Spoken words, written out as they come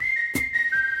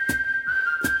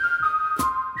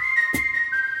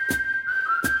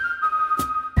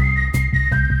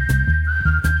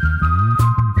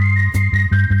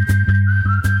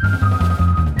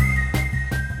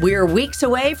We're weeks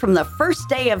away from the first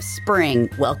day of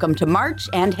spring. Welcome to March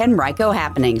and Henrico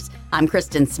Happenings. I'm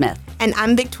Kristen Smith. And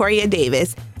I'm Victoria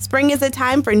Davis. Spring is a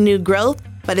time for new growth,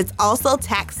 but it's also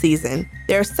tax season.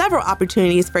 There are several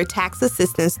opportunities for tax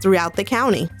assistance throughout the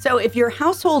county. So if your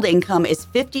household income is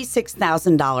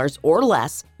 $56,000 or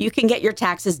less, you can get your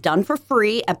taxes done for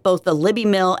free at both the Libby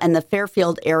Mill and the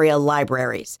Fairfield area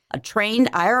libraries. A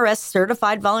trained IRS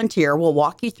certified volunteer will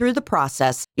walk you through the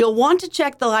process. You'll want to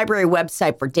check the library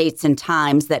website for dates and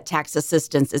times that tax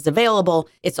assistance is available.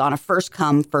 It's on a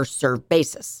first-come, first-served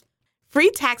basis.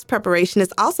 Free tax preparation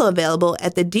is also available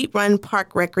at the Deep Run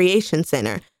Park Recreation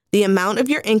Center. The amount of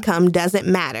your income doesn't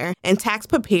matter, and tax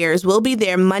preparers will be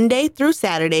there Monday through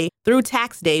Saturday through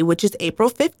tax day, which is April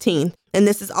 15th. And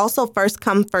this is also first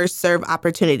come, first serve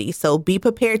opportunity, so be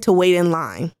prepared to wait in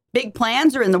line. Big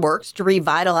plans are in the works to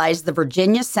revitalize the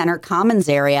Virginia Center Commons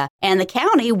area, and the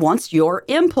county wants your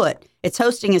input. It's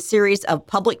hosting a series of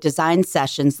public design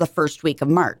sessions the first week of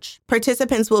March.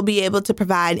 Participants will be able to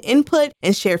provide input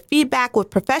and share feedback with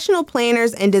professional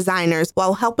planners and designers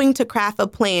while helping to craft a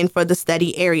plan for the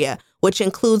study area, which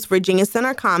includes Virginia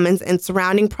Center Commons and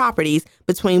surrounding properties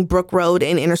between Brook Road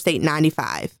and Interstate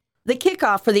 95. The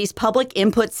kickoff for these public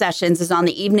input sessions is on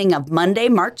the evening of Monday,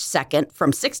 March 2nd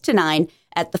from 6 to 9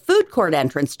 at the food court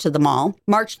entrance to the mall.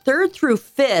 March 3rd through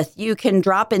 5th, you can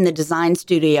drop in the design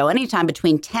studio anytime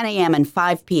between 10 a.m. and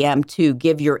 5 p.m. to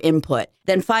give your input.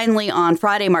 Then finally, on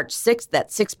Friday, March 6th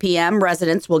at 6 p.m.,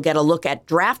 residents will get a look at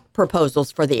draft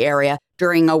proposals for the area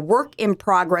during a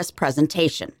work-in-progress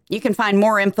presentation. You can find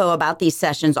more info about these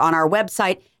sessions on our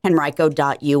website,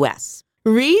 henrico.us.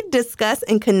 Read, discuss,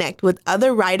 and connect with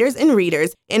other writers and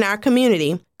readers in our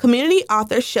community. Community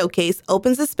Author Showcase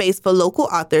opens a space for local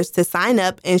authors to sign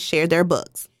up and share their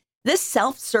books. This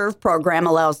self-serve program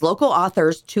allows local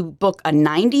authors to book a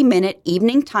 90-minute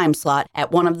evening time slot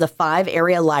at one of the 5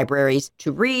 area libraries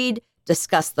to read,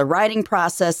 discuss the writing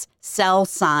process, sell,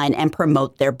 sign, and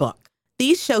promote their book.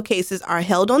 These showcases are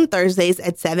held on Thursdays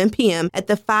at 7 p.m. at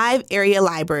the 5 area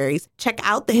libraries. Check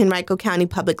out the Henrico County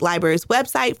Public Library's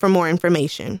website for more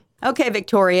information. Okay,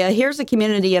 Victoria, here's a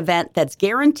community event that's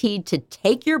guaranteed to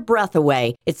take your breath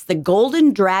away. It's the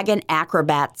Golden Dragon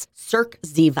Acrobats Cirque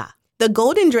Ziva. The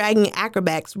Golden Dragon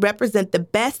Acrobats represent the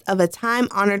best of a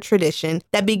time-honored tradition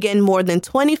that began more than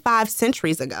 25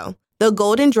 centuries ago. The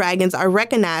Golden Dragons are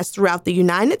recognized throughout the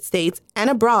United States and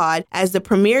abroad as the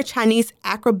premier Chinese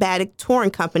acrobatic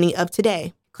touring company of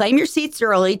today. Claim your seats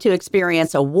early to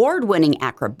experience award-winning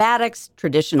acrobatics,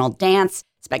 traditional dance,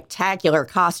 spectacular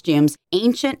costumes,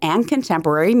 ancient and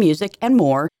contemporary music, and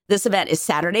more. This event is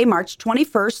Saturday, March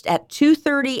 21st at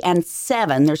 2:30 and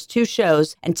 7. There's 2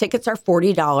 shows, and tickets are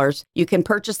 $40. You can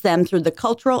purchase them through the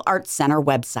Cultural Arts Center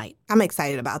website. I'm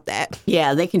excited about that.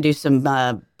 Yeah, they can do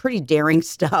some pretty daring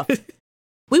stuff.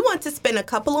 We want to spend a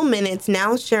couple of minutes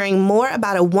now sharing more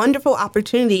about a wonderful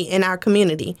opportunity in our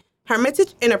community.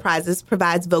 Hermitage Enterprises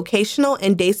provides vocational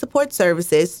and day support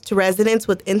services to residents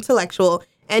with intellectual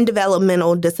and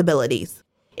developmental disabilities.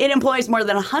 It employs more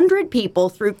than 100 people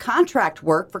through contract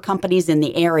work for companies in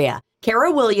the area.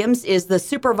 Kara Williams is the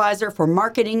supervisor for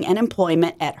marketing and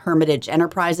employment at Hermitage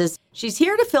Enterprises. She's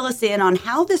here to fill us in on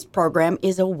how this program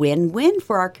is a win-win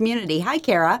for our community. Hi,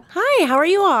 Kara. Hi, how are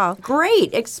you all?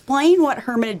 Great. Explain what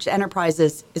Hermitage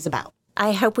Enterprises is about.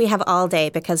 I hope we have all day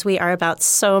because we are about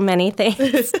so many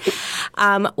things.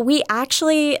 We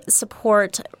actually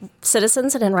support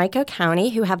citizens in Henrico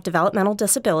County who have developmental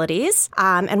disabilities,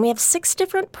 and we have 6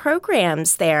 different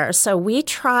programs there. So we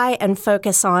try and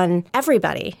focus on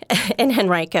everybody in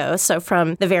Henrico. So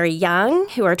from the very young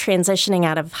who are transitioning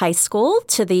out of high school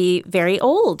to the very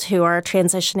old who are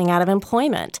transitioning out of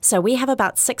employment. So we have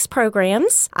about 6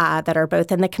 programs that are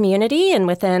both in the community and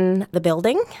within the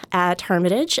building at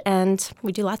Hermitage, and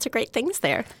we do lots of great things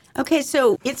there. Okay,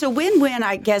 so it's a win-win,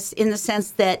 I guess, in the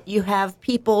sense that you have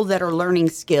people that are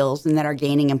learning skills and that are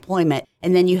gaining employment,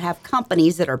 and then you have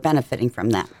companies that are benefiting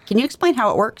from that. Can you explain how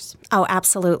it works? Oh,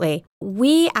 absolutely.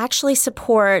 We actually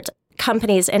support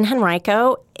companies in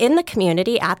Henrico in the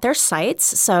community at their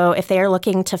sites. So if they are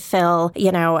looking to fill,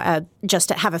 just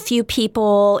to have a few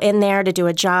people in there to do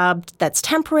a job that's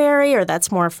temporary or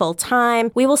that's more full-time,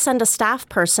 we will send a staff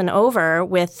person over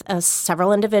with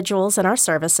several individuals in our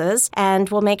services, and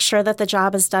we'll make sure that the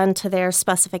job is done to their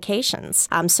specifications.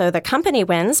 So the company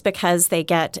wins because they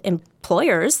get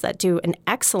employers that do an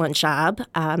excellent job.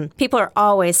 People are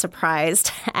always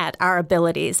surprised at our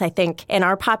abilities. I think in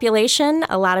our population,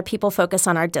 a lot of people focus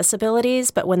on our disabilities,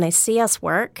 but when they see us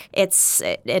work,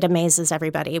 it amazes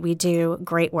everybody. We do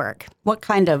great work. What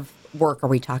kind of work are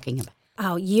we talking about?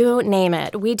 Oh, you name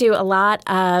it. We do a lot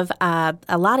of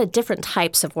different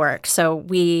types of work. So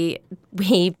we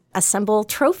assemble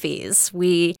trophies.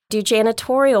 We do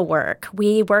janitorial work.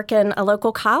 We work in a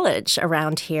local college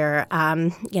around here,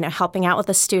 helping out with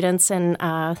the students in,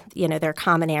 their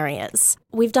common areas.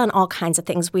 We've done all kinds of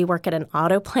things. We work at an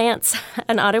auto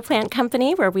plant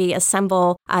company where we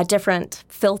assemble different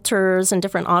filters and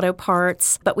different auto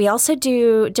parts. But we also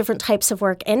do different types of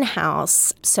work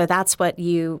in-house. So that's what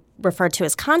you refer to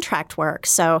as contract work.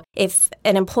 So if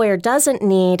an employer doesn't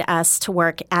need us to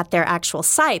work at their actual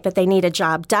site, but they need a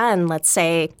job done, let's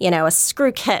say, a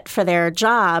screw kit for their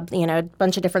job, a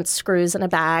bunch of different screws in a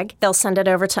bag, they'll send it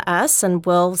over to us and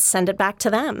we'll send it back to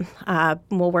them.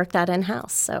 We'll work that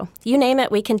in-house. So you name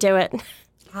it, we can do it.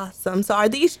 Awesome. So are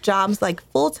these jobs like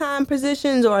full-time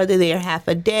positions or are they there half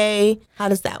a day? How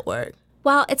does that work?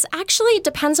 Well, it actually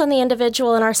depends on the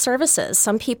individual and our services.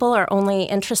 Some people are only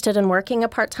interested in working a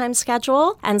part-time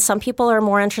schedule, and some people are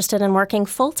more interested in working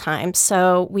full-time.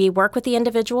 So we work with the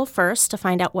individual first to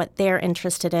find out what they're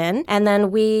interested in, and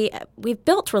then we've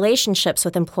built relationships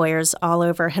with employers all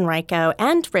over Henrico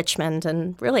and Richmond,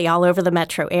 and really all over the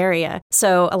metro area.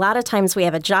 So a lot of times we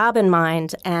have a job in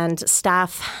mind, and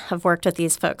staff have worked with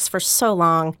these folks for so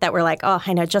long that we're like, oh,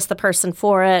 I know just the person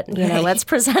for it. Let's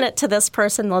present it to this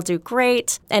person. They'll do great.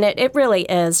 And it really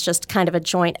is just kind of a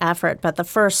joint effort. But the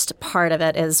first part of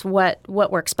it is what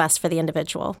works best for the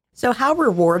individual. So how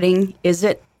rewarding is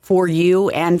it for you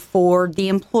and for the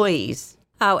employees?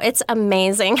 Oh, it's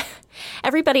amazing.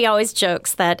 Everybody always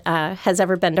jokes that has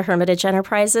ever been to Hermitage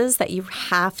Enterprises that you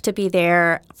have to be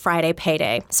there Friday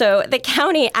payday. So the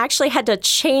county actually had to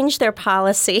change their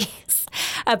policies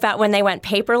about when they went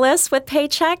paperless with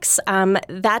paychecks.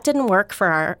 That didn't work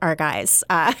for our guys.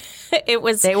 It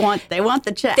was they want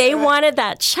the check. They wanted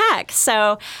that check.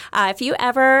 So if you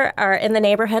ever are in the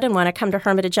neighborhood and want to come to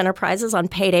Hermitage Enterprises on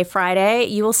Payday Friday,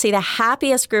 you will see the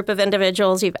happiest group of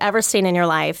individuals you've ever seen in your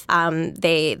life.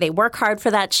 They work hard for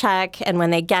that check, and when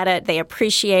they get it, they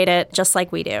appreciate it just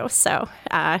like we do. So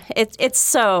it's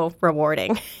so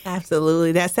rewarding.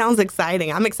 Absolutely. That sounds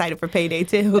exciting. I'm excited for payday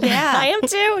too. Yeah, I am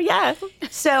too. Yeah.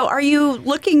 So are you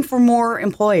looking for more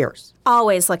employers?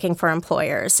 Always looking for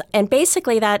employers. And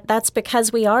basically that's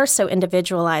because we are so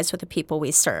individualized with the people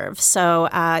we serve. So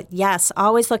yes,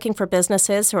 always looking for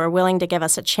businesses who are willing to give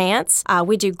us a chance.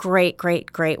 We do great,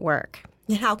 great, great work.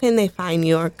 How can they find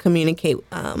you or communicate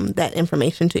that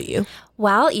information to you?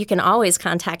 Well, you can always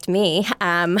contact me.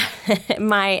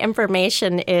 My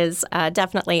information is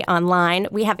definitely online.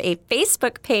 We have a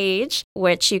Facebook page,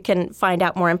 which you can find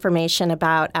out more information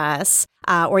about us.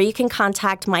 Or you can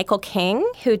contact Michael King,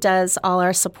 who does all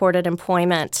our supported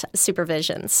employment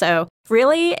supervision. So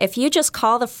really, if you just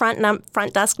call the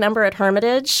front desk number at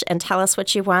Hermitage and tell us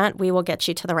what you want, we will get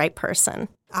you to the right person.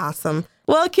 Awesome.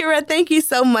 Well, Kira, thank you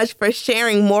so much for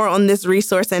sharing more on this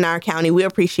resource in our county. We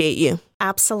appreciate you.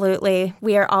 Absolutely.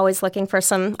 We are always looking for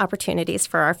some opportunities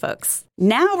for our folks.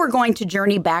 Now we're going to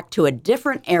journey back to a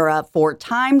different era for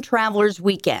Time Travelers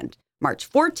Weekend. March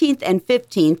 14th and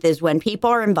 15th is when people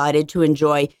are invited to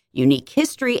enjoy unique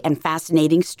history and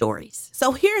fascinating stories.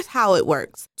 So here's how it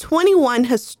works. 21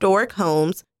 historic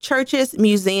homes, churches,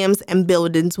 museums, and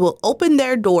buildings will open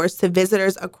their doors to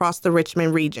visitors across the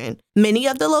Richmond region. Many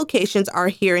of the locations are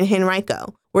here in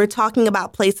Henrico. We're talking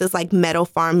about places like Meadow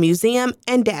Farm Museum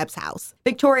and Dabb's House.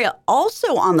 Victoria,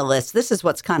 also on the list, this is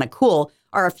what's kind of cool,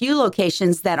 are a few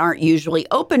locations that aren't usually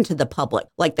open to the public,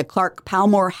 like the Clark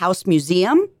Palmore House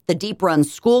Museum, the Deep Run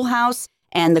Schoolhouse,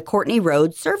 and the Courtney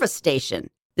Road Service Station.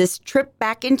 This trip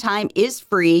back in time is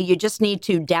free. You just need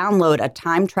to download a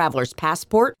Time Traveler's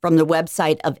Passport from the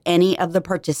website of any of the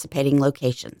participating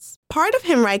locations. Part of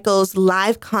Henrico's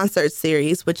live concert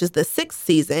series, which is the 6th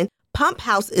season, Pump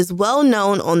House is well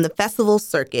known on the festival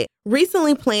circuit,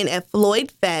 recently playing at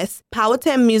Floyd Fest,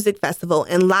 Powhatan Music Festival,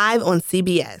 and live on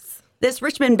CBS. This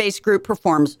Richmond-based group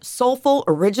performs soulful,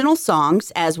 original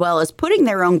songs, as well as putting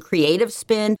their own creative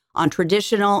spin on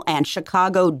traditional and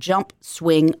Chicago jump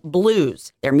swing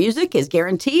blues. Their music is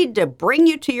guaranteed to bring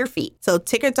you to your feet. So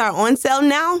tickets are on sale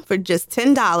now for just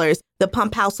 $10. The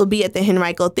Pump House will be at the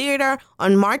Henrico Theater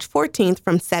on March 14th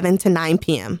from 7 to 9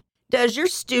 p.m. Does your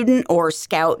student or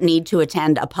scout need to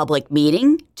attend a public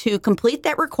meeting? To complete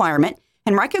that requirement,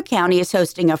 Henrico County is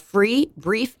hosting a free,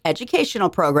 brief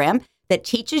educational program that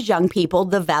teaches young people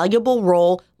the valuable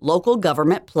role local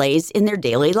government plays in their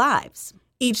daily lives.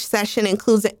 Each session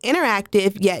includes an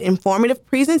interactive yet informative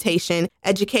presentation,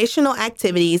 educational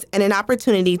activities, and an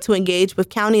opportunity to engage with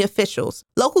county officials.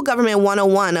 Local Government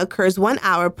 101 occurs 1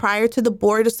 hour prior to the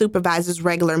Board of Supervisors'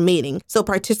 regular meeting, so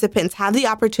participants have the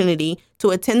opportunity to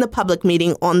attend the public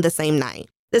meeting on the same night.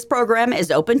 This program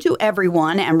is open to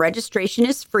everyone and registration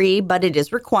is free, but it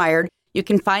is required. You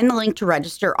can find the link to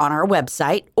register on our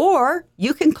website, or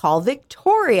you can call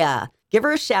Victoria. Give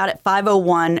her a shout at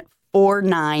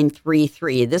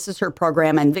 501-4933. This is her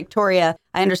program. And Victoria,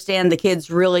 I understand the kids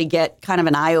really get kind of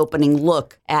an eye-opening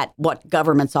look at what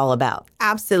government's all about.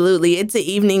 Absolutely. It's an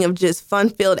evening of just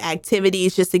fun-filled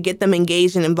activities just to get them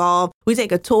engaged and involved. We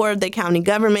take a tour of the county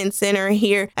government center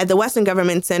here. At the Western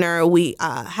Government Center, we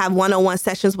have one-on-one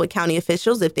sessions with county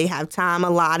officials if they have time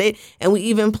allotted. And we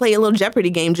even play a little Jeopardy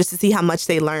game just to see how much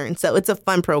they learn. So it's a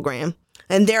fun program.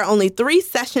 And there are only 3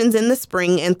 sessions in the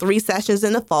spring and 3 sessions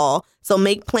in the fall. So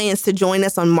make plans to join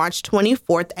us on March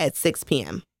 24th at 6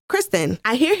 p.m. Kristen,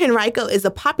 I hear Henrico is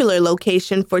a popular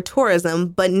location for tourism,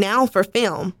 but now for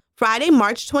film. Friday,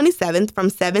 March 27th from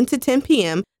 7 to 10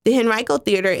 p.m., the Henrico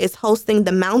Theater is hosting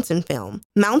the Mountain Film.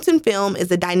 Mountain Film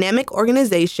is a dynamic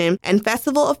organization and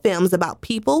festival of films about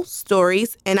people,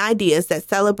 stories, and ideas that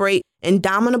celebrate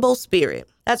indomitable spirit.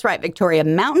 That's right, Victoria.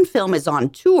 Mountain Film is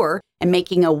on tour and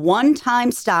making a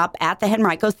one-time stop at the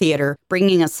Henrico Theater,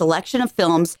 bringing a selection of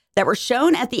films that were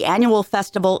shown at the annual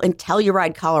festival in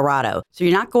Telluride, Colorado. So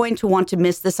you're not going to want to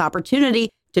miss this opportunity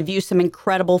to view some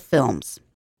incredible films.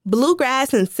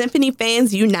 Bluegrass and symphony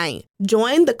fans unite.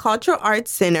 Join the Cultural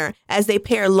Arts Center as they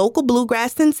pair local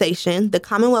bluegrass sensation, the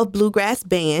Commonwealth Bluegrass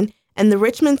Band, and the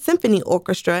Richmond Symphony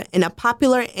Orchestra in a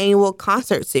popular annual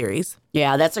concert series.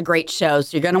 Yeah, that's a great show,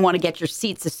 so you're going to want to get your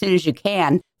seats as soon as you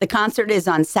can. The concert is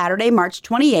on Saturday, March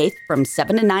 28th from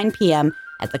 7 to 9 p.m.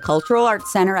 at the Cultural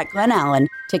Arts Center at Glen Allen.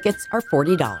 Tickets are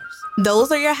 $40.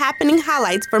 Those are your happening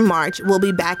highlights for March. We'll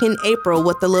be back in April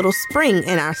with a little spring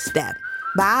in our step.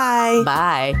 Bye.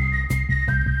 Bye.